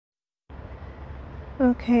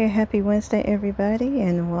Okay, happy Wednesday, everybody,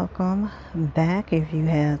 and welcome back. If you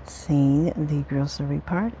have seen the grocery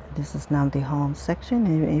part, this is now the home section.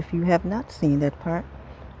 And if you have not seen that part,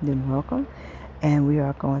 then welcome. And we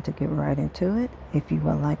are going to get right into it. If you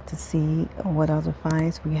would like to see what other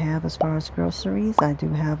finds we have as far as groceries, I do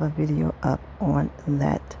have a video up on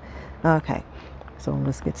that. Okay, so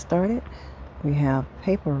let's get started. We have a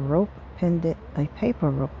paper rope pendant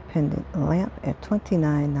lamp at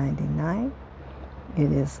 $29.99.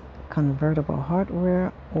 It is convertible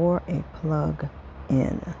hardware or a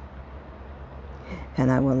plug-in. And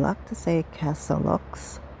I would like to say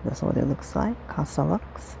Casalux. That's what it looks like,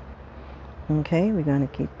 Casalux. Okay, we're going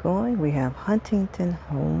to keep going. We have Huntington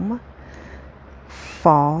Home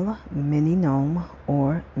Fall Mini Gnome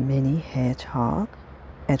or Mini Hedgehog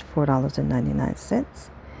at $4.99.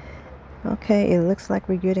 Okay, it looks like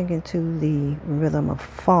we're getting into the rhythm of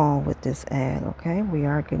fall with this ad. Okay, we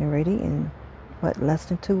are getting ready in less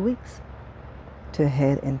than 2 weeks to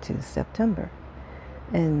head into September.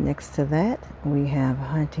 And next to that, we have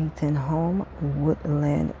Huntington Home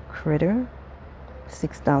Woodland Critter,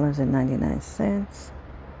 $6.99.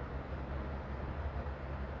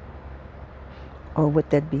 Or would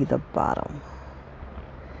that be the bottom?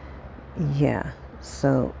 Yeah,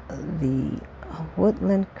 so the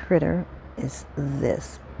Woodland Critter is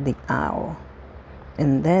this, the owl.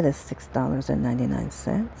 And that is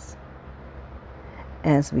 $6.99.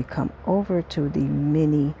 As we come over to the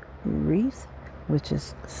mini wreath, which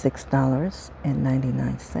is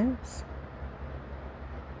 $6.99.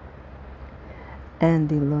 And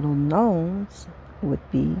the little gnomes would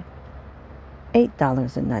be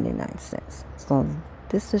 $8.99. So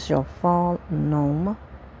this is your fall gnome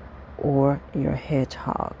or your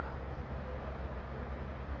hedgehog.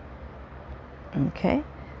 Okay,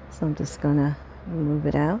 so I'm just gonna move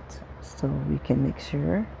it out so we can make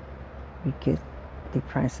sure we get the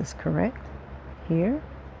prices correct. Here,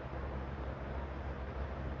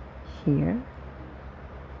 here,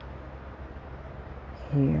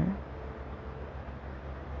 here,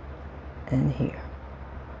 and here.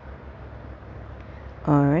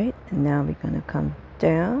 All right, now we're going to come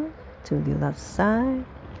down to the left side.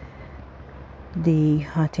 The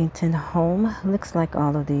Huntington Home, looks like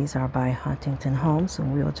all of these are by Huntington Home, so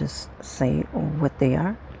we'll just say what they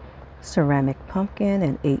are. Ceramic pumpkin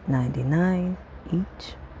at $8.99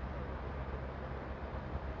 each.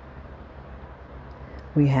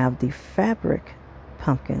 We have the fabric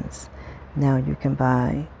pumpkins. Now you can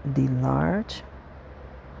buy the large,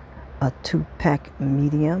 a 2-pack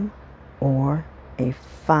medium, or a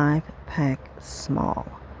 5-pack small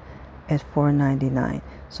at $4.99.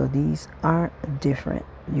 So these are different.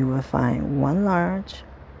 You will find one large,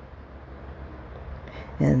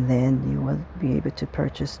 and then you will be able to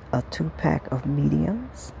purchase a 2-pack of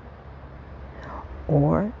mediums,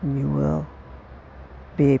 or you will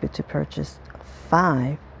be able to purchase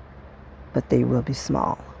 5, but they will be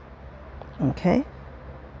small. Okay?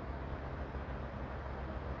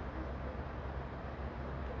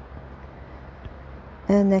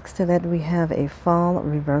 And next to that, we have a fall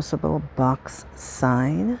reversible box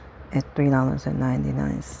sign at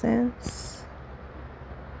 $3.99.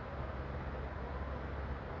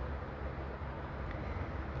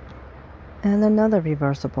 And another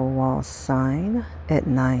reversible wall sign at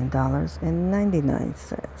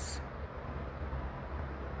 $9.99.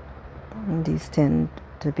 And these tend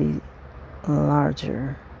to be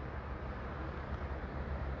larger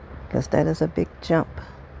because that is a big jump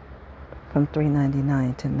from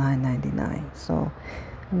 $3.99 to $9.99. So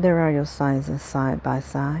there are your sizes side by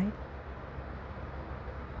side.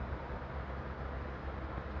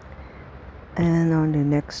 And on the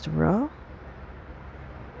next row,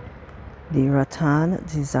 the Rattan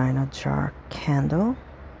Designer Jar Candle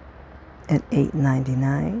at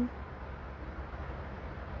 $8.99.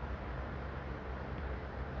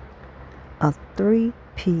 A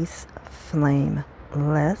 3-piece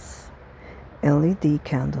flameless LED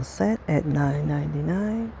candle set at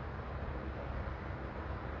 $9.99.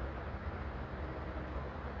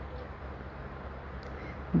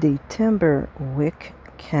 The Timber Wick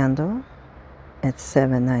candle at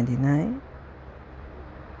 $7.99.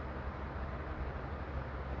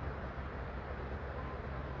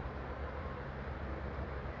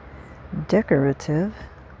 Decorative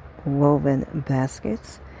woven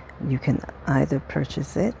baskets. You can either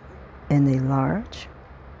purchase it in a large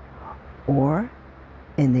or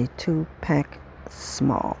in a 2-pack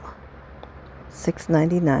small,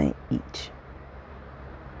 $6.99 each.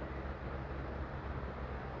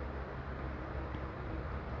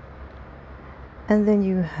 And then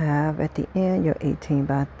you have at the end your 18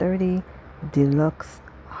 by 30 deluxe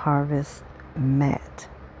harvest matte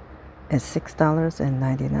at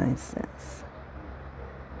 $6.99.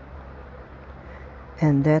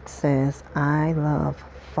 And that says, I love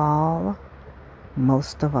fall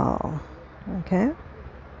most of all. Okay.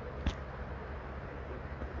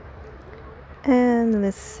 And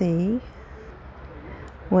let's see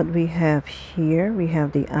what we have here. We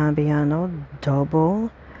have the Ambiano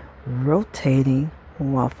double rotating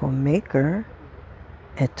waffle maker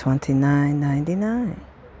at $29.99.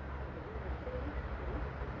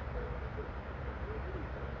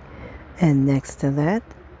 And next to that,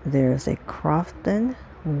 there's a Crofton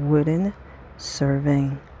wooden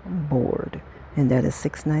serving board, and that is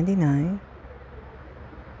 $6.99.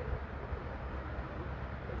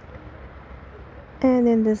 And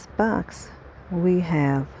in this box, we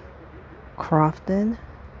have Crofton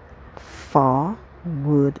fall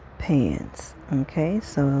wood pans. Okay,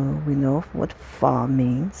 so we know what fall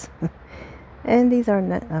means. And these are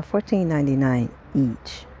 $14.99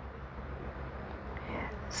 each.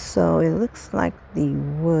 So it looks like the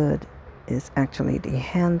wood is actually the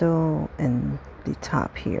handle and the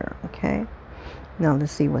top here. Okay, now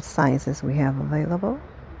let's see what sizes we have available.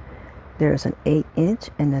 There's an 8-inch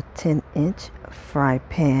and a 10-inch fry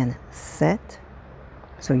pan set,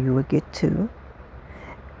 so you will get two.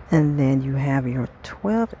 And then you have your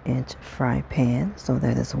 12-inch fry pan, so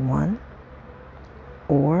that is one,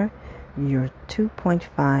 or your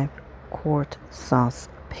 2.5 quart sauce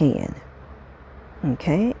pan.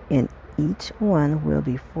 Okay, and each one will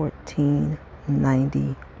be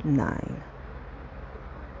 $14.99.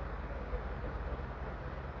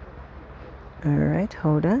 All right,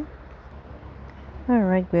 hold on. All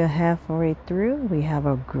right, we're halfway through. We have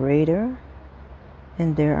a grater,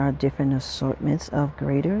 and there are different assortments of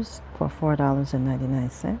graters for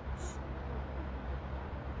 $4.99.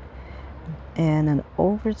 And an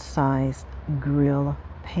oversized grill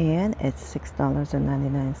pan at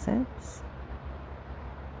 $6.99.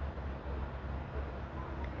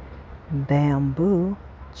 Bamboo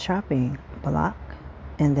chopping block,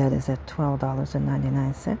 and that is at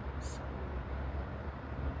 $12.99.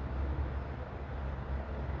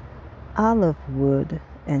 Olive wood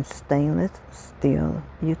and stainless steel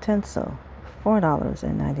utensil,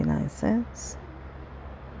 $4.99.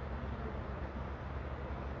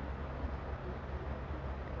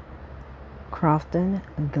 Crofton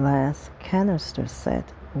glass canister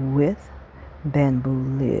set with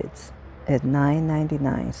bamboo lids at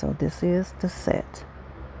 $9.99. So this is the set.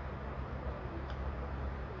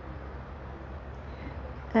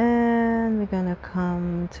 And we're gonna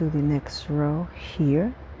come to the next row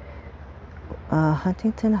here.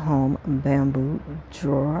 Huntington Home bamboo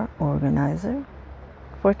drawer organizer,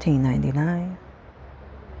 $14.99.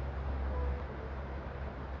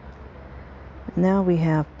 Now we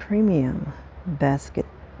have premium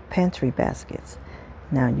pantry baskets.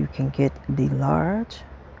 Now you can get the large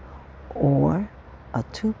or a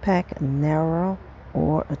 2-pack narrow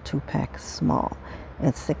or a 2-pack small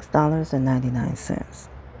at $6.99.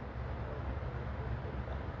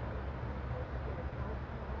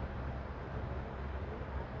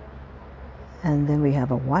 And then we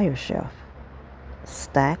have a wire shelf.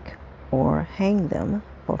 Stack or hang them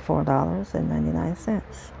for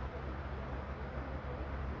 $4.99.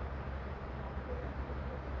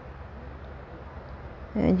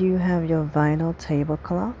 And you have your vinyl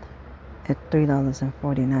tablecloth at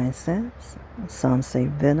 $3.49. Some say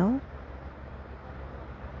vinyl.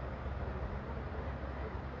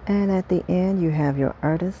 And at the end, you have your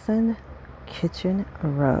artisan kitchen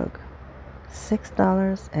rug,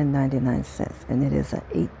 $6.99, and it is an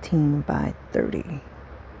 18 by 30.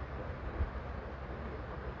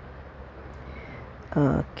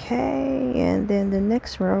 Okay, and then the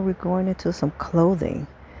next row, we're going into some clothing.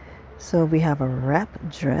 So we have a wrap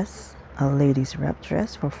dress, a ladies wrap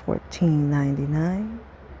dress for $14.99.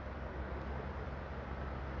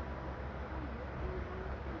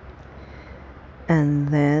 And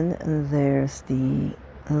then there's the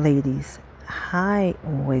ladies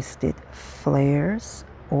high-waisted flares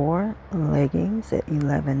or leggings at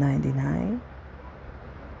 $11.99.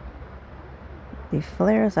 The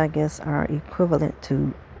flares, I guess, are equivalent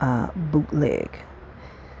to bootleg,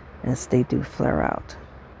 as they do flare out.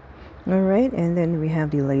 All right, and then we have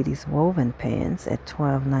the ladies woven pants at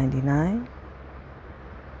 $12.99.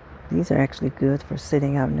 These are actually good for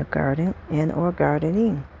sitting out in the garden and or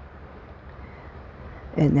gardening.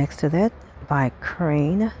 And next to that, by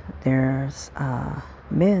Crane, there's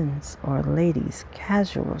men's or ladies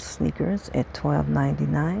casual sneakers at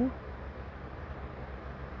 $12.99.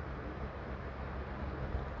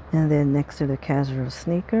 And then next to the casual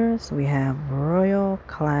sneakers, we have Royal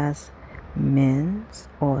Class men's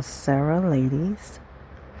or Sarah ladies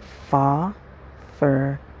faux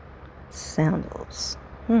fur sandals.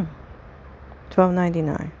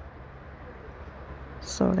 $12.99.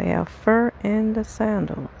 So they have fur in the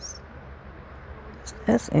sandals.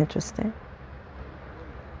 That's interesting.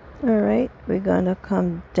 Alright, we're gonna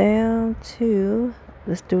come down to,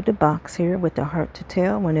 let's do the box here with the heart to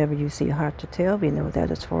tail. Whenever you see heart to tail, we know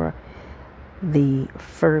that is for the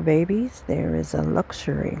fur babies. There is a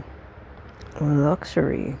luxury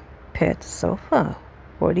pet sofa,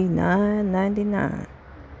 $49.99.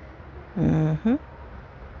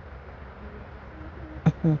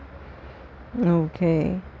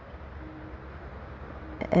 Okay.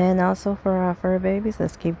 And also for our fur babies,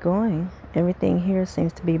 let's keep going. Everything here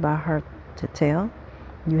seems to be by heart to tail.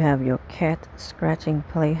 You have your cat scratching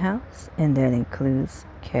playhouse, and that includes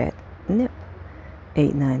catnip,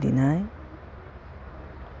 $8.99.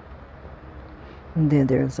 And then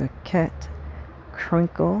there's a cat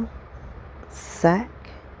crinkle sack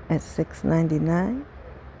at $6.99.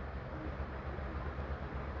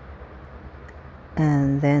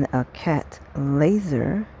 And then a cat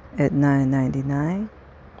laser at $9.99.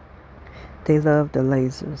 They love the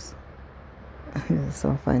lasers. It's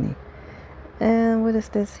so funny. And what is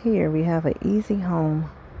this here? We have an Easy Home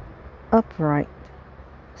upright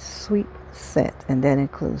sweep set, and that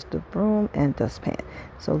includes the broom and dustpan.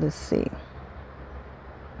 So let's see.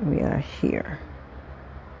 We are here.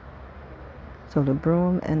 So the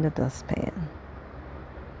broom and the dustpan.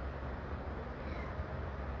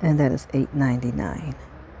 And that is $8.99.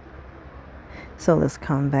 So let's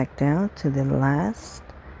come back down to the last.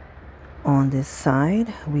 On this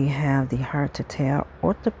side, we have the heart to tail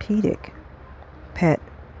orthopedic pet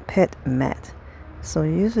mat. So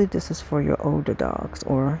usually this is for your older dogs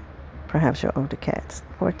or perhaps your older cats.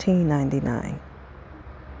 $14.99.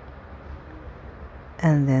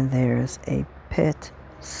 And then there's a pet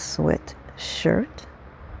sweat shirt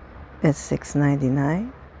at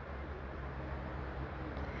 $6.99.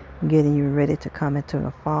 Getting you ready to come into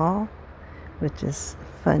the fall, which is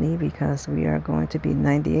funny because we are going to be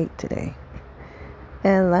 98 today.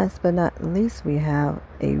 And last but not least, we have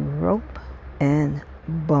a rope and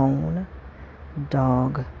bone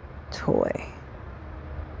dog toy,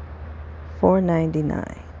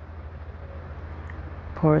 $4.99.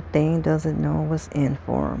 Poor thing doesn't know what's in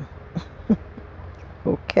for him.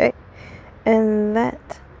 Okay, and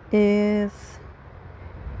that is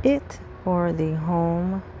it for the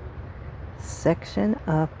home section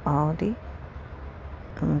of Aldi.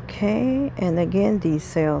 Okay, and again, these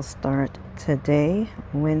sales start today,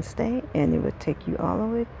 Wednesday, and it would take you all the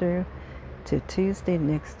way through to Tuesday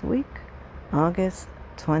next week, August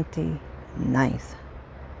 29th.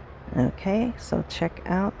 Okay, so check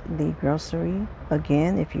out the grocery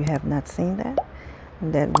again if you have not seen that.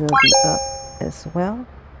 That will be up as well.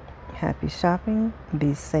 Happy shopping,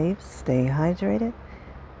 be safe, stay hydrated,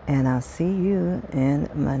 and I'll see you in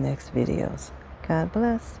my next videos. God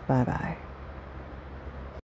bless. Bye-bye.